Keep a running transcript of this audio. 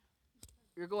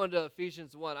you're going to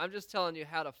Ephesians 1. I'm just telling you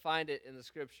how to find it in the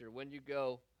scripture when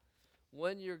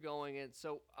you're going in.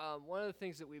 So, one of the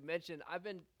things that we mentioned, I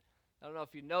don't know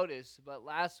if you noticed, but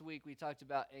last week we talked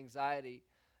about anxiety.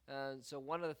 And so,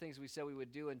 one of the things we said we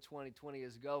would do in 2020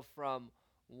 is go from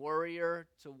worrier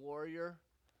to warrior.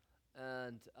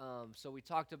 And so, we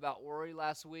talked about worry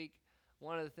last week.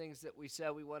 One of the things that we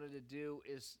said we wanted to do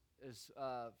is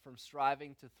from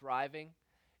striving to thriving.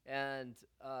 And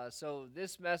so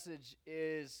this message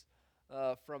is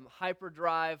from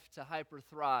hyperdrive to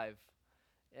hyperthrive.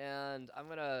 And I'm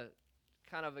going to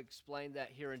kind of explain that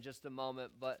here in just a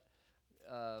moment. But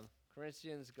uh,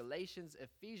 Corinthians, Galatians,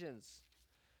 Ephesians,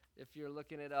 if you're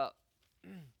looking it up.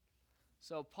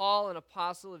 So, Paul, an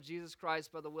apostle of Jesus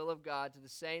Christ by the will of God, to the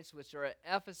saints which are at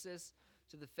Ephesus,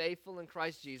 to the faithful in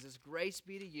Christ Jesus, grace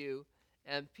be to you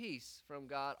and peace from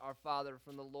God our Father,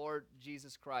 from the Lord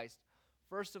Jesus Christ.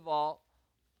 First of all,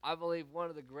 I believe one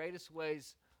of the greatest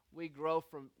ways we go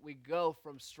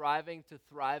from striving to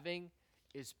thriving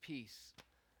is peace.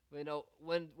 You know,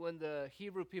 when the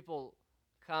Hebrew people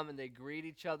come and they greet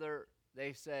each other,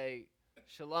 they say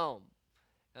shalom.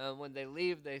 And when they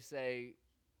leave, they say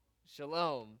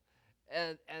shalom.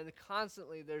 And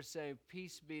constantly they're saying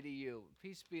peace be to you,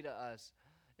 peace be to us.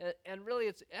 And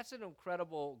really that's an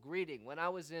incredible greeting. When I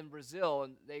was in Brazil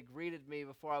and they greeted me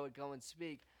before I would go and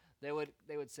speak, they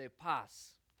would say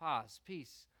paz, paz,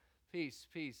 peace, peace,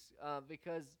 peace,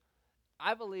 because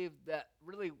I believe that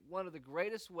really one of the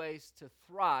greatest ways to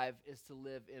thrive is to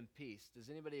live in peace. Does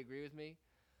anybody agree with me?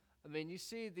 I mean, you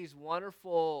see these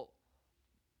wonderful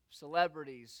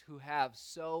celebrities who have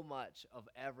so much of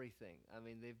everything. I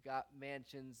mean, they've got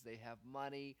mansions, they have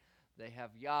money, they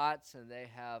have yachts, and they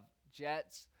have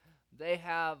jets. They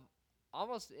have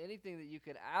almost anything that you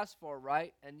could ask for,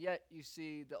 right? And yet you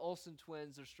see the Olsen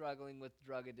twins are struggling with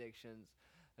drug addictions.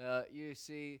 You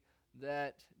see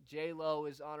that J Lo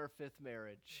is on her fifth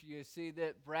marriage. You see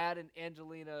that Brad and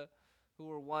Angelina, who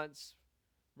were once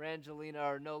Brangelina,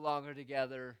 are no longer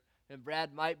together, and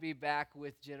Brad might be back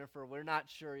with Jennifer. We're not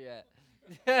sure yet.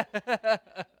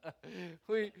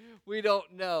 we we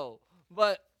don't know.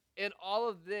 But in all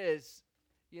of this,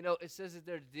 it says that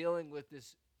they're dealing with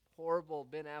this horrible.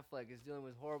 Ben Affleck is dealing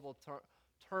with horrible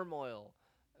turmoil.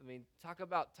 I mean, talk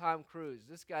about Tom Cruise.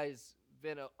 This guy's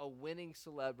been a winning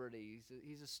celebrity.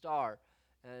 He's a star,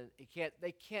 and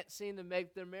they can't seem to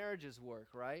make their marriages work,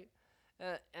 right?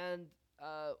 And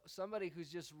somebody who's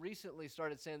just recently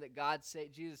started saying that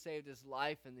Jesus saved his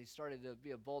life, and he started to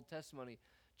be a bold testimony.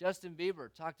 Justin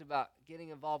Bieber talked about getting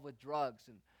involved with drugs,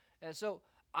 and so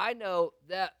I know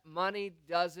that money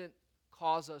doesn't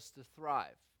cause us to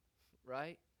thrive,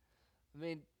 right? I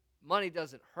mean, money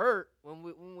doesn't hurt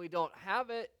when we don't have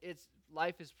it. It's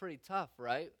life is pretty tough,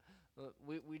 right?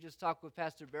 We just talked with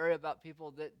Pastor Barry about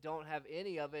people that don't have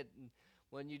any of it, and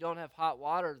when you don't have hot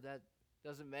water, that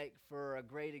doesn't make for a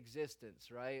great existence,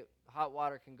 right? Hot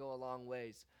water can go a long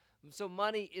ways. So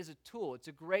money is a tool. It's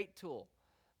a great tool.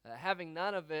 Having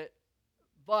none of it,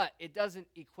 but it doesn't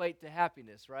equate to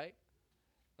happiness, right?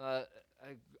 Uh,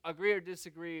 Agree or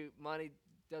disagree, money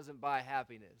doesn't buy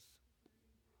happiness.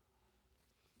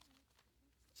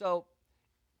 So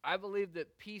I believe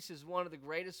that peace is one of the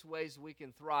greatest ways we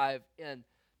can thrive. And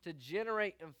to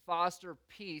generate and foster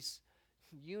peace,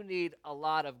 you need a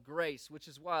lot of grace, which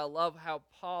is why I love how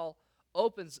Paul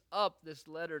opens up this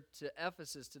letter to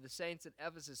Ephesus, to the saints at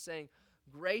Ephesus, saying,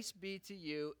 grace be to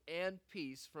you and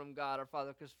peace from God our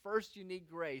Father. Because first you need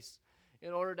grace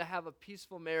in order to have a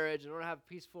peaceful marriage, in order to have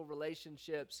peaceful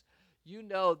relationships. You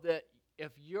know that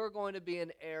if you're going to be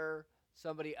in error,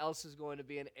 somebody else is going to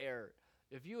be in error.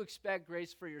 If you expect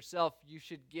grace for yourself, you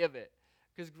should give it.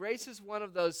 Because grace is one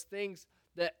of those things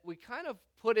that we kind of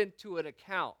put into an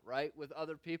account, right, with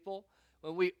other people.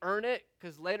 When we earn it,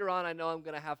 because later on I know I'm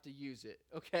going to have to use it,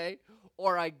 okay?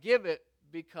 Or I give it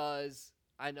because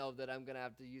I know that I'm going to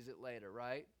have to use it later,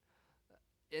 right?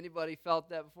 Anybody felt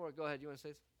that before? Go ahead. You want to say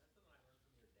something?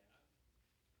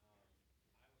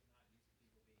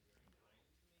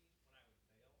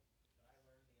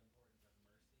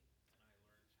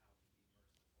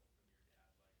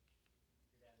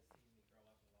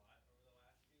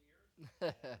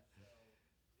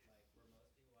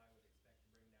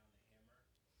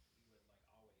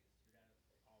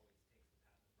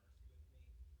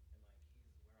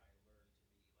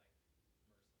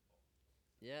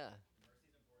 Yeah.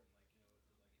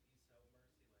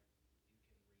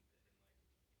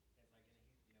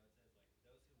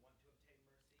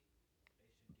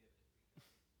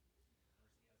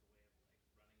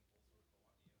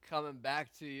 Coming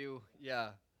back to you. Yeah.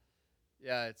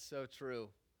 Yeah, it's so true.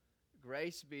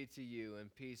 Grace be to you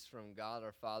and peace from God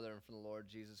our Father and from the Lord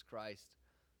Jesus Christ.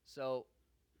 So,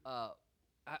 uh,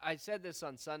 I said this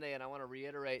on Sunday, and I want to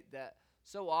reiterate that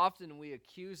so often we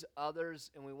accuse others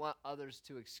and we want others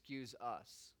to excuse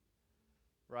us,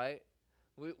 right?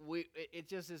 It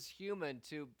just is human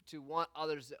to want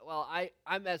others. Well,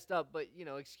 I messed up, but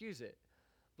excuse it.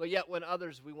 But yet, when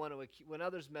others when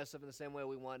others mess up in the same way,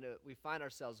 we find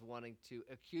ourselves wanting to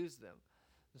accuse them.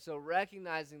 And so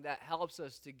recognizing that helps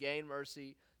us to gain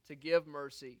mercy, to give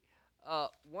mercy.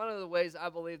 One of the ways I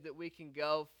believe that we can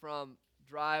go from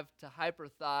drive to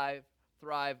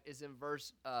thrive is in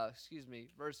verse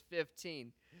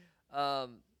 15.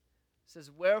 Um, it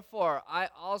says, "Wherefore I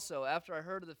also, after I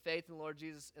heard of the faith in the Lord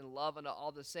Jesus and love unto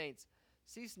all the saints,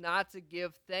 cease not to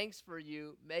give thanks for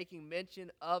you, making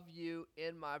mention of you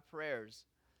in my prayers,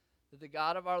 that the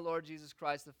God of our Lord Jesus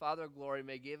Christ, the Father of glory,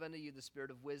 may give unto you the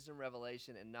spirit of wisdom,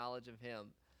 revelation, and knowledge of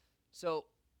him." So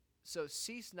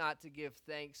cease not to give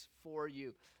thanks for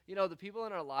you. The people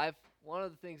in our life, one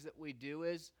of the things that we do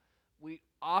is we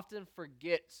often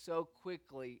forget so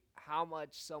quickly how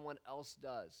much someone else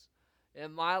does.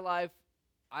 In my life,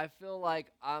 I feel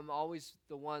like I'm always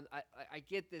the one. I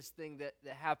get this thing that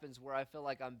happens where I feel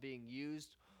like I'm being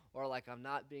used or like I'm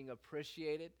not being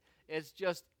appreciated. It's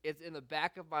in the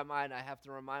back of my mind. I have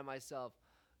to remind myself,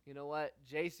 you know what?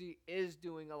 JC is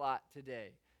doing a lot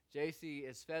today. JC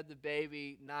has fed the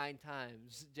baby 9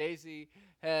 times. JC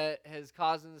has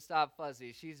caused him to stop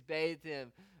fussy. She's bathed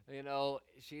him.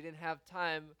 She didn't have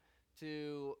time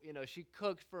to, she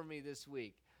cooked for me this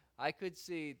week. I could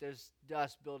see there's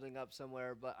dust building up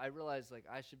somewhere, but I realized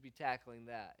I should be tackling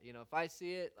that. If I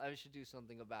see it, I should do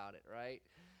something about it, right?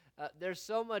 There's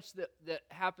so much that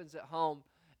happens at home,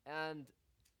 and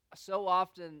so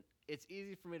often it's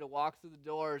easy for me to walk through the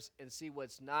doors and see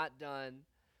what's not done.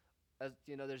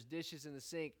 There's dishes in the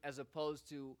sink, as opposed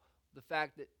to the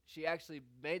fact that she actually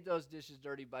made those dishes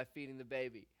dirty by feeding the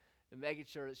baby and making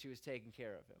sure that she was taking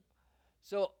care of him.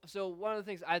 So one of the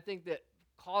things I think that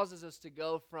causes us to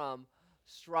go from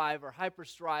strive or hyper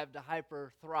strive to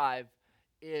hyper thrive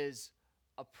is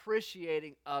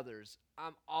appreciating others.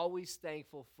 I'm always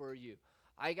thankful for you.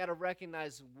 I got to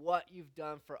recognize what you've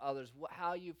done for others,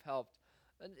 how you've helped.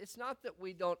 And it's not that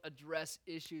we don't address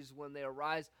issues when they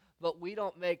arise, but we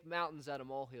don't make mountains out of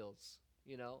molehills.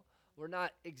 We're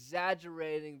not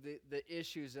exaggerating the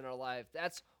issues in our life.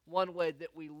 That's one way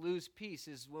that we lose peace,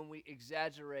 is when we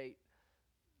exaggerate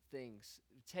things,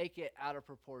 take it out of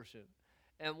proportion.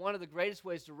 And one of the greatest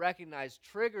ways to recognize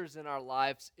triggers in our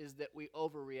lives is that we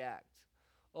overreact.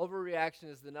 Overreaction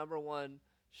is the number one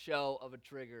show of a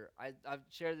trigger. I've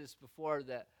shared this before,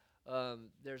 that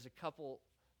there's a couple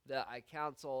that I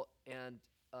counsel, and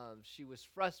she was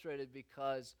frustrated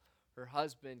because her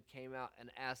husband came out and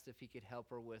asked if he could help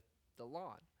her with the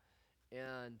lawn.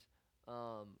 And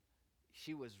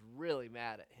she was really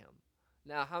mad at him.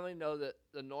 Now, how many know that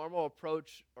the normal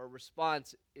approach or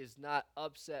response is not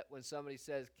upset when somebody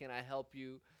says, "Can I help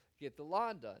you get the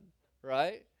lawn done?"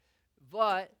 Right?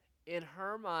 But in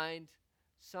her mind,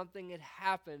 something had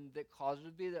happened that caused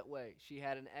her to be that way. She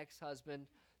had an ex-husband.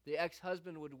 The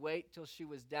ex-husband would wait till she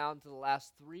was down to the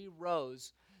last 3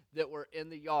 rows that were in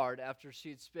the yard after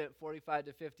she'd spent 45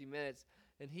 to 50 minutes,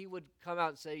 and he would come out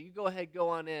and say, "You go ahead, go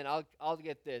on in. I'll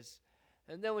get this."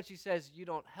 And then when she says, "You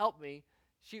don't help me,"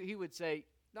 he would say,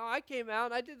 "No, I came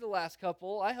out. I did the last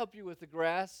couple. I helped you with the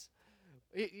grass.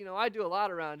 I do a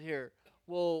lot around here."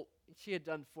 Well, she had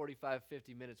done 45,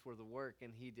 50 minutes worth of work,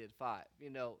 and he did 5,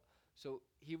 So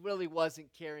he really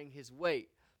wasn't carrying his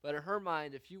weight. But in her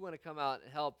mind, if you want to come out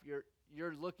and help,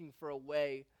 you're looking for a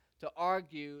way to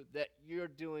argue that you're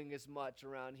doing as much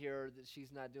around here, or that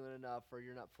she's not doing enough, or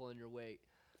you're not pulling your weight.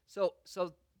 So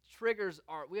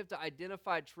we have to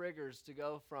identify triggers to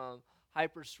go from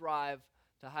hyper strive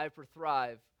to hyper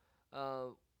thrive.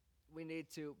 We need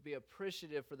to be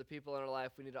appreciative for the people in our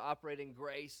life. We need to operate in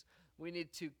grace. We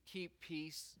need to keep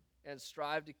peace and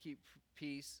strive to keep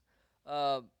peace.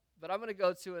 But I'm going to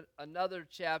go to another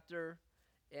chapter,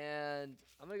 and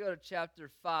I'm going to go to chapter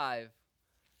 5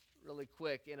 really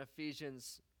quick in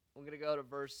Ephesians. I'm going to go to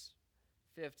verse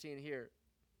 15 here.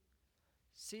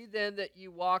 "See then that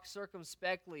you walk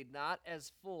circumspectly, not as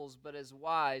fools, but as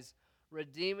wise,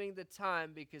 redeeming the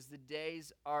time, because the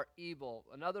days are evil."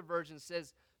 Another version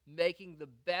says, making the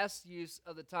best use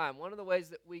of the time. One of the ways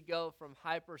that we go from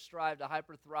hyper strive to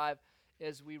hyper thrive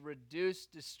is we reduce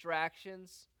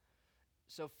distractions.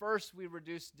 So first, we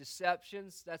reduce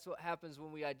deceptions. That's what happens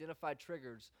when we identify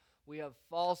triggers. We have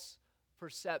false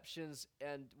perceptions,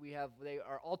 and they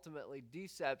are ultimately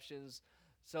deceptions.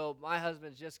 So my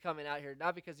husband's just coming out here,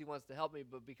 not because he wants to help me,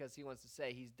 but because he wants to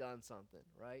say he's done something,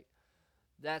 right?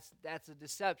 That's a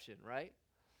deception, right?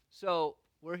 So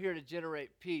we're here to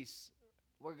generate peace.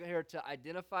 We're here to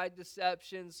identify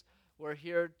deceptions. We're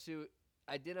here to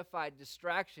identify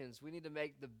distractions. We need to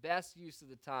make the best use of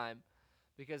the time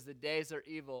because the days are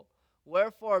evil.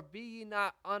 Wherefore, be ye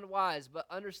not unwise, but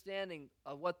understanding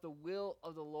of what the will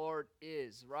of the Lord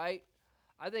is, right?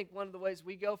 I think one of the ways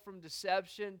we go from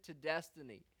deception to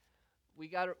destiny,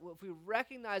 if we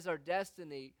recognize our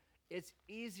destiny, it's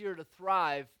easier to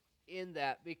thrive in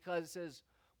that because it says,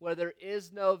 where there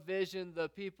is no vision, the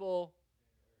people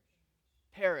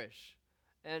perish.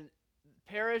 And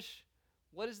perish,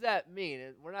 what does that mean?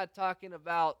 We're not talking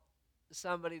about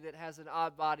somebody that has an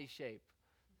odd body shape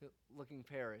looking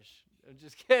perish. I'm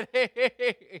just kidding.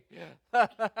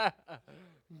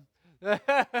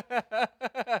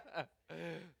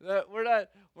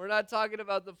 We're not talking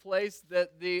about the place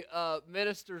that the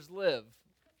ministers live,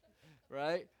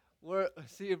 right? We're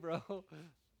see you, bro.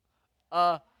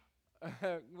 Uh,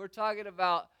 we're talking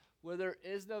about where there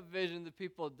is no vision, the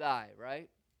people die, right?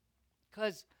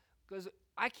 Because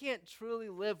I can't truly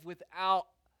live without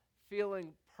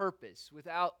feeling purpose,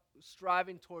 without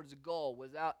striving towards a goal,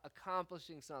 without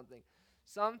accomplishing something.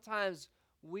 Sometimes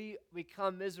we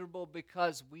become miserable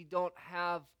because we don't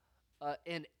have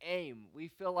an aim. We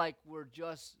feel like we're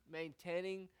just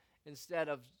maintaining instead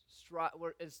of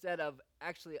instead of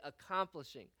actually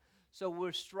accomplishing. So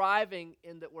we're striving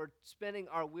in that we're spinning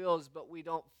our wheels, but we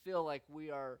don't feel like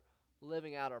we are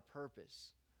living out our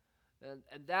purpose. And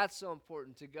that's so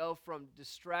important to go from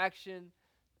distraction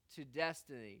to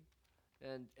destiny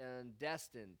and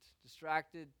destined,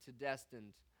 distracted to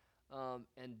destined,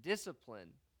 and discipline.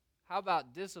 How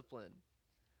about discipline?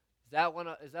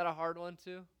 Is that a hard one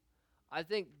too? I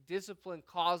think discipline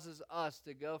causes us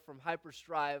to go from hyper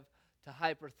strive to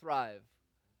hyper thrive.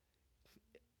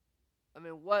 I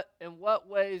mean, in what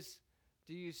ways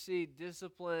do you see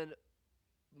discipline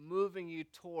moving you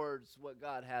towards what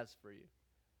God has for you?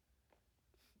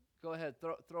 Go ahead,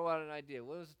 throw out an idea.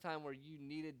 When was the time where you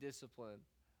needed discipline?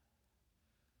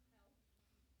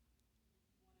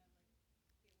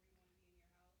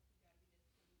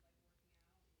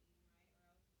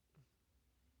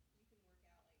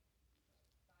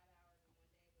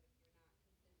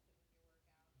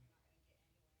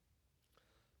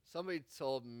 Somebody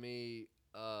told me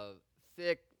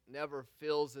thick never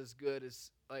feels as good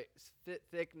as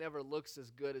thick never looks as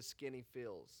good as skinny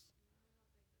feels.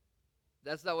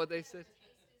 That's not what they said.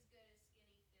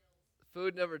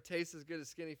 Food never tastes as good as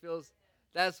skinny feels.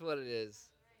 That's what it is.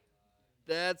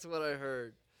 That's what I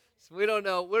heard. So we don't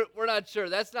know. We're not sure.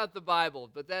 That's not the Bible,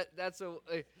 but that's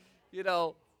you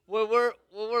know, when we're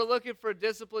looking for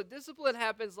discipline. Discipline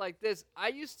happens like this. I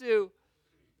used to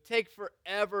take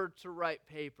forever to write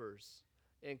papers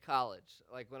in college,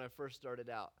 like when I first started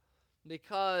out,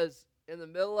 because in the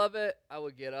middle of it, I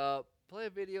would get up, play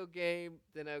a video game,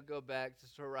 then I would go back to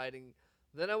start writing.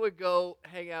 Then I would go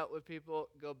hang out with people,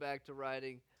 go back to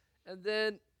writing, and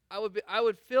then I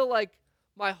would feel like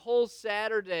my whole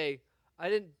Saturday I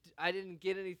didn't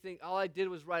get anything. All I did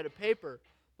was write a paper.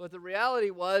 But the reality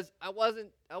was I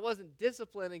wasn't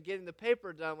disciplined in getting the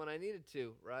paper done when I needed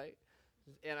to, right?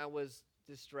 And I was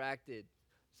distracted.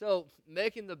 So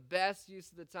making the best use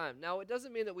of the time. Now it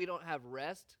doesn't mean that we don't have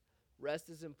rest. Rest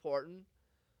is important,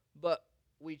 but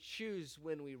we choose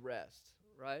when we rest,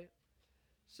 right?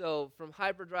 So from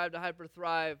hyperdrive to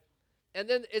hyperthrive. And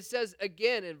then it says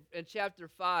again in chapter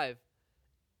 5,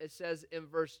 it says in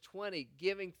verse 20,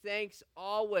 giving thanks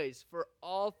always for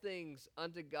all things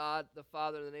unto God the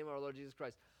Father in the name of our Lord Jesus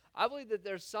Christ. I believe that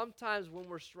there's sometimes when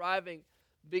we're striving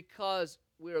because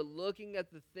we're looking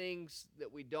at the things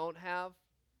that we don't have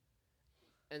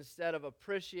instead of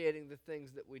appreciating the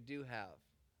things that we do have.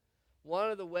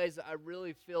 One of the ways that I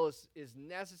really feel is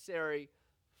necessary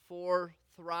for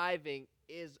thriving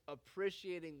is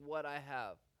appreciating what I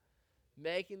have,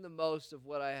 making the most of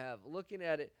what I have, looking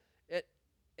at it.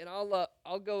 And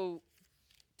I'll go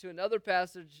to another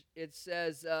passage. It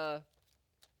says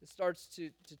it starts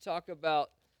to talk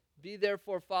about be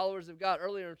therefore followers of God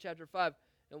earlier in chapter 5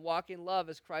 and walk in love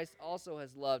as Christ also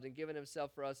has loved and given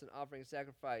himself for us an offering and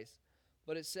sacrifice.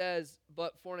 But it says,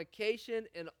 but fornication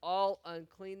and all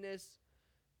uncleanness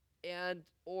and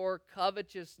or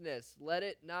covetousness, let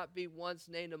it not be once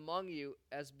named among you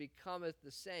as becometh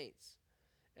the saints.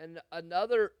 And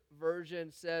another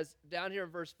version says, down here in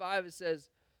verse 5, it says,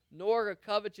 nor a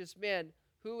covetous man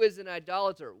who is an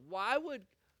idolater. Why would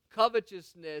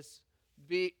covetousness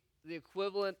be the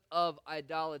equivalent of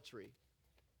idolatry?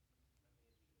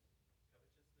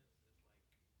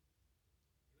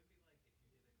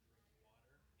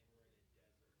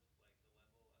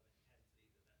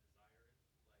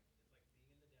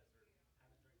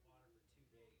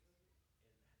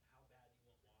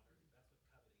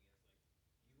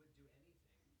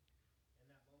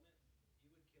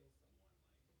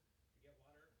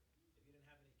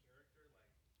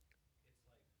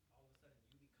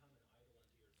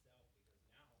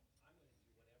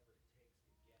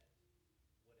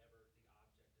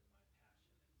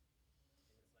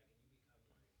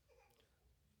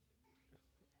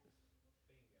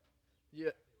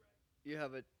 You you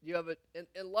have a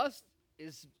and lust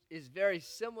is very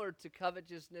similar to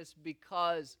covetousness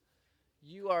because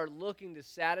you are looking to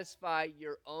satisfy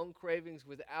your own cravings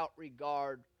without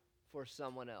regard for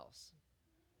someone else,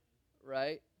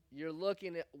 right? You're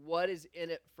looking at what is in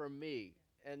it for me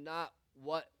and not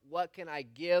what can I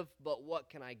give, but what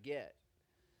can I get.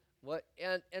 What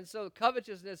and so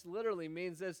covetousness literally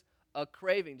means this: a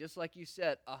craving, just like you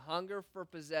said, a hunger for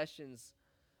possessions,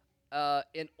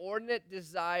 inordinate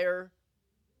desire,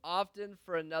 often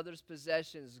for another's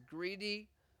possessions, greedy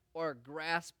or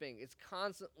grasping. It's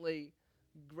constantly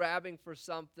grabbing for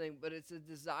something, but it's a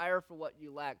desire for what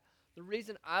you lack. The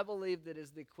reason I believe that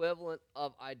is the equivalent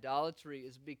of idolatry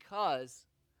is because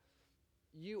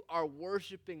you are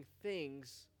worshiping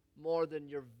things more than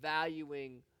you're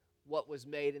valuing what was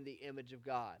made in the image of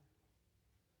God.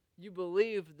 You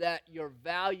believe that your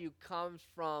value comes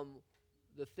from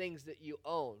the things that you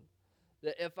own.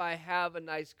 That if I have a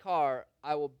nice car,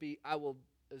 I will be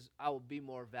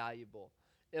more valuable.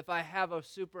 If I have a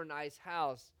super nice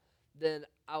house, then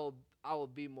I will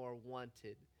be more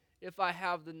wanted. If I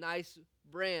have the nice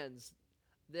brands,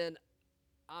 then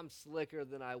I'm slicker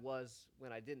than I was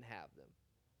when I didn't have them.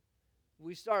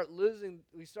 We start losing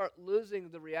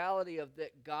the reality of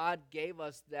that God gave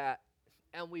us that,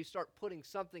 and we start putting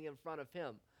something in front of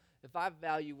him. If I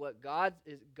value what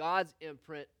God's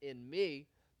imprint in me,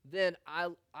 then I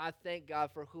thank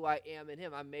God for who I am in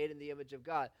him. I'm made in the image of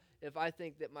God. If I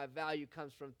think that my value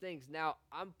comes from things, now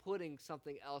I'm putting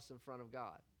something else in front of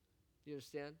God. Do you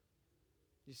understand?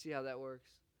 You see how that works?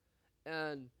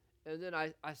 and and then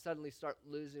I suddenly start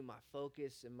losing my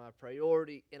focus and my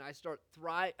priority, and I start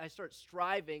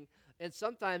striving, and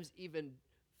sometimes even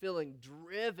feeling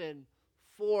driven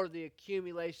for the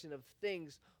accumulation of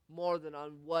things more than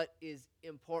on what is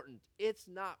important. It's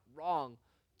not wrong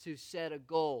to set a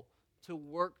goal, to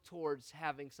work towards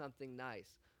having something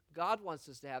nice. God wants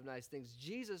us to have nice things.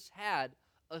 Jesus had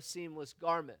a seamless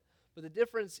garment, but the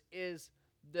difference is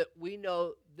that we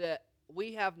know that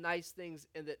we have nice things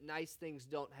and that nice things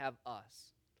don't have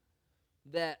us.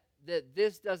 That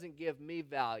this doesn't give me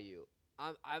value.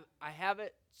 I have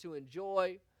it to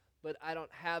enjoy, but I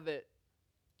don't have it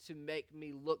to make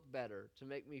me look better, to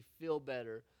make me feel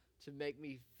better, to make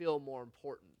me feel more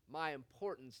important. My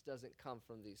importance doesn't come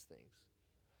from these things.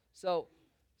 So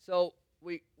so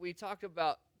we talk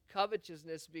about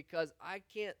covetousness because I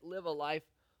can't live a life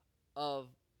of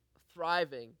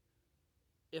thriving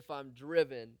if I'm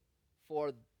driven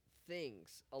for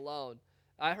things alone.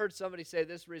 I heard somebody say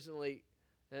this recently,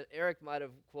 and Eric might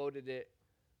have quoted it: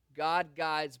 God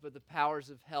guides, but the powers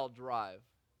of hell drive.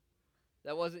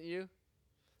 That wasn't you?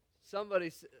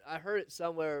 I heard it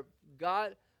somewhere.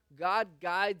 God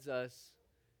guides us.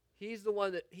 He's the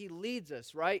one he leads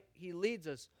us, right? He leads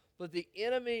us. But the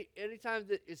enemy, anytime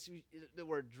that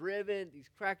we're driven, he's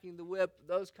cracking the whip,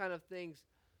 those kind of things,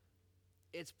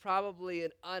 it's probably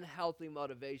an unhealthy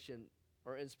motivation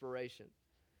or inspiration.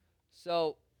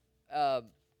 So, um,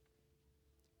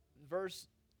 verse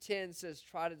 10 says,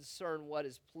 try to discern what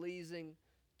is pleasing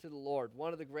to the Lord.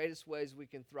 One of the greatest ways we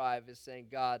can thrive is saying,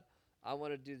 God, I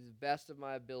want to do the best of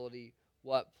my ability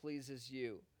what pleases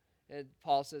you. And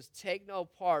Paul says, take no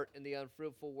part in the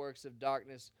unfruitful works of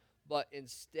darkness, but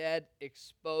instead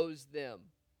expose them,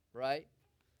 right?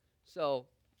 So,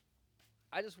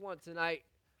 I just want tonight,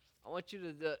 I want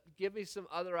you give me some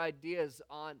other ideas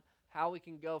on how we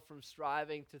can go from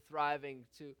striving to thriving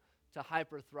to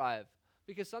hyper thrive.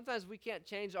 Because sometimes we can't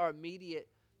change our immediate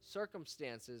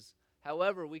circumstances.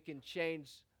 However, we can change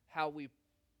how we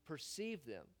perceive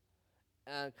them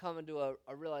and come into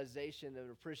a realization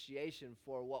and appreciation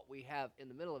for what we have in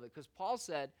the middle of it. Because Paul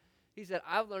said, he said,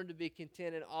 I've learned to be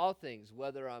content in all things,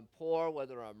 whether I'm poor,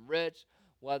 whether I'm rich,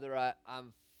 whether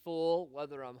I'm full,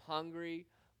 whether I'm hungry,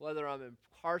 whether I'm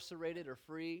incarcerated or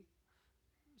free.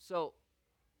 So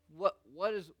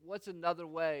what's another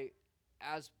way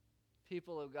as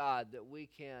people of God that we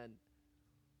can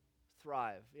thrive?